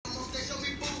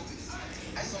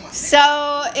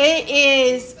So it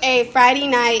is a Friday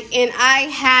night and I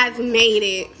have made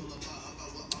it.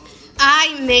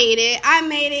 I made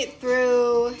it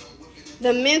through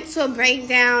the mental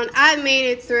breakdown. I made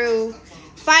it through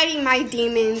fighting my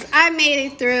demons. I made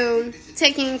it through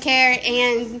taking care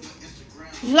and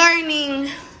learning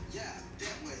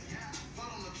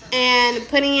and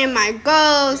putting in my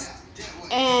goals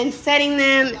and setting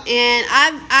them. And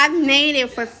I've made it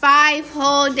for 5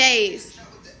 whole days.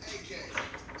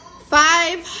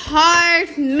 5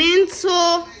 hard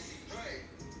mental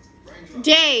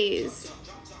days.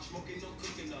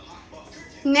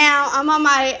 Now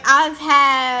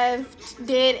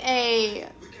did a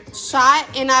shot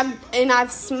and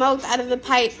I've smoked out of the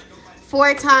pipe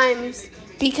 4 times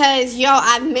because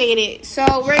I've made it. So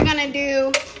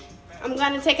I'm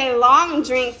gonna take a long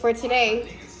drink for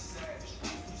today.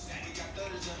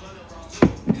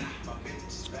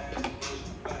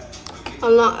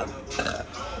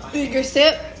 Bigger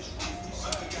sip.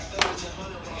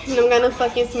 And I'm gonna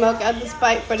fucking smoke out this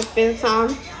pipe for the 5th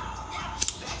time.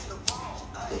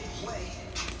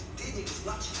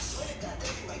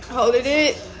 Holding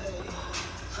it.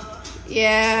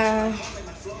 Yeah.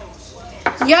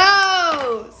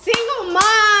 Yo! Single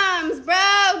moms,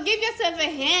 bro! Give yourself a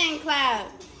hand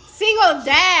clap. Single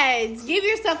dads, give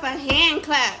yourself a hand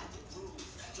clap.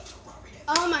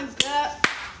 Oh my god.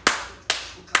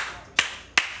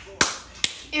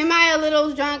 Am I a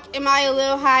little drunk? Am I a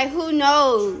little high? Who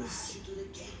knows?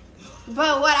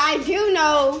 But what I do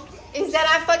know is that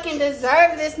I fucking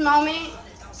deserve this moment.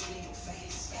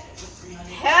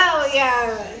 Hell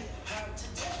yeah.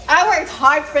 I worked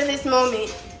hard for this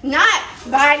moment. Not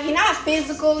body, not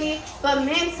physically, but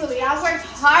mentally. I worked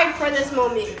hard for this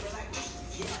moment.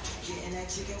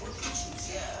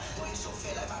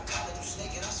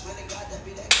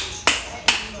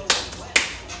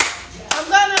 I'm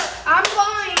going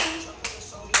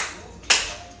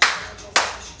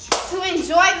to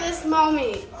enjoy this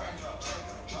moment.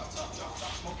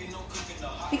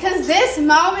 Because this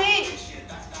moment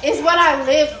is what I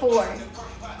live for.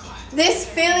 This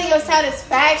feeling of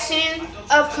satisfaction,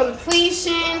 of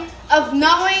completion, of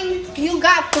knowing you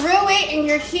got through it and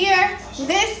you're here.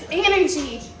 This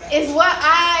energy is what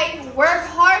I work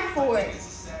hard for.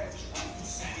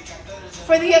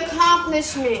 For the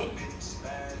accomplishment.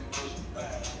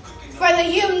 For the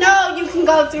you can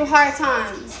go through hard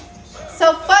times.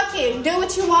 So fuck it. Do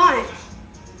what you want.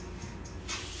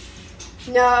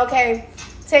 No, okay.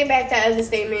 Take back that other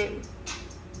statement.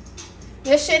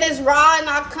 This shit is raw and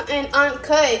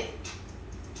uncut.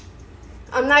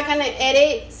 I'm not gonna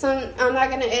edit.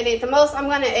 The most I'm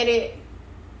gonna edit.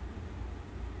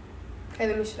 Okay,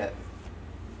 let me shut up.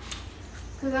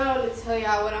 Cause I don't want to tell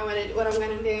y'all what I'm gonna do.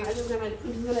 I'm just gonna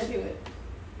do it.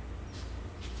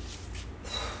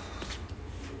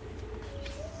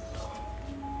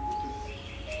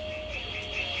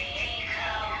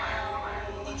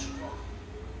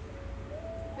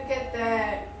 Look at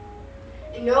that.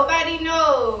 Nobody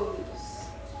knows.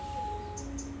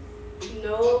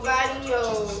 Nobody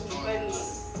knows but me.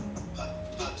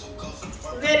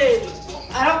 Literally,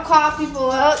 I don't call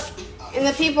people up, and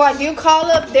the people I do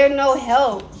call up, they're no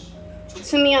help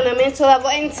to me on a mental level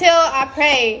until I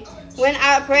pray. When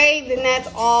I pray, then that's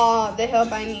all the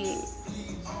help I need.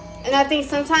 And I think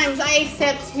sometimes I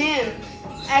accept him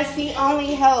as the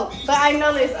only help, but I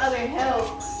know there's other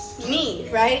help. Me,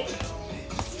 right?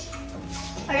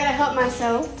 I gotta help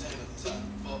myself.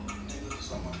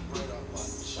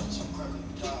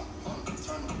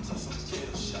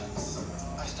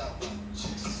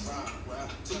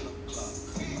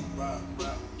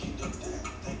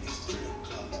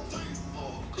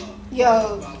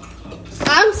 Yo,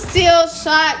 I'm still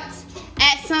shocked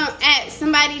at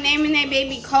somebody naming their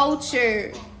baby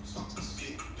Culture.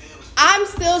 I'm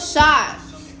still shocked.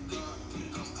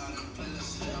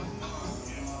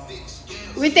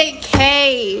 With a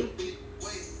K.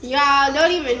 Y'all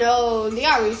don't even know. Do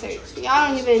y'all research? Y'all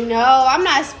don't even know. I'm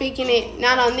not speaking it.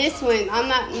 Not on this one. I'm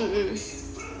not.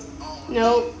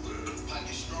 Nope.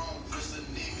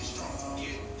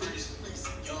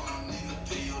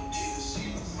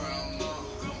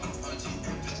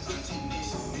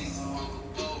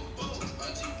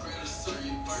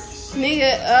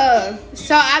 Nigga,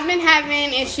 So I've been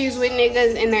having issues with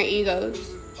niggas and their egos.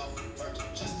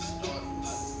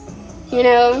 You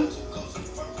know?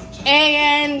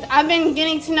 And I've been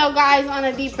getting to know guys on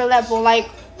a deeper level. Like,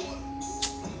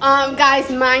 guys'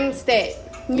 mindset.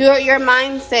 Your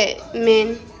mindset,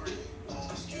 men.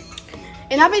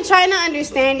 And I've been trying to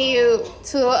understand you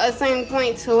to a certain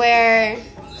point to where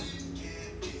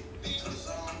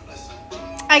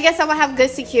I guess I would have good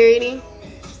security.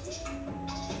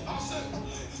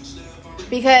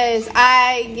 because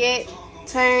I get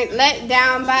let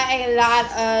down by a lot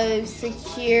of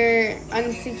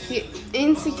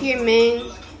insecure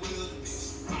men.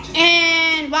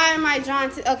 And why am I drawn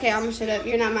to? Okay, I'm gonna shut up.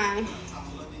 You're not mine.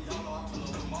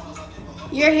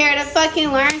 You're here to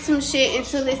fucking learn some shit and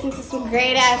to listen to some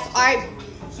great ass art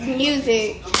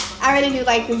music. I really do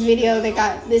like this video. They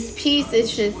got this piece.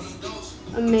 It's just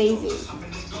amazing.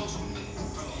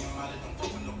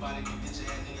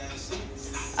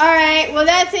 Alright, well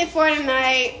that's it for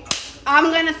tonight.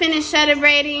 I'm gonna finish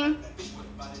celebrating.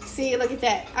 See, look at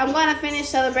that. I'm gonna finish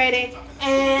celebrating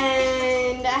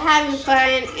and having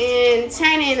fun and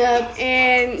turning up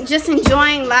and just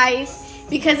enjoying life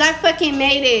because I fucking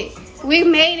made it. We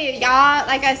made it, y'all.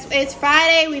 It's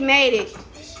Friday. We made it.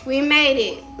 We made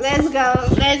it. Let's go.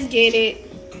 Let's get it.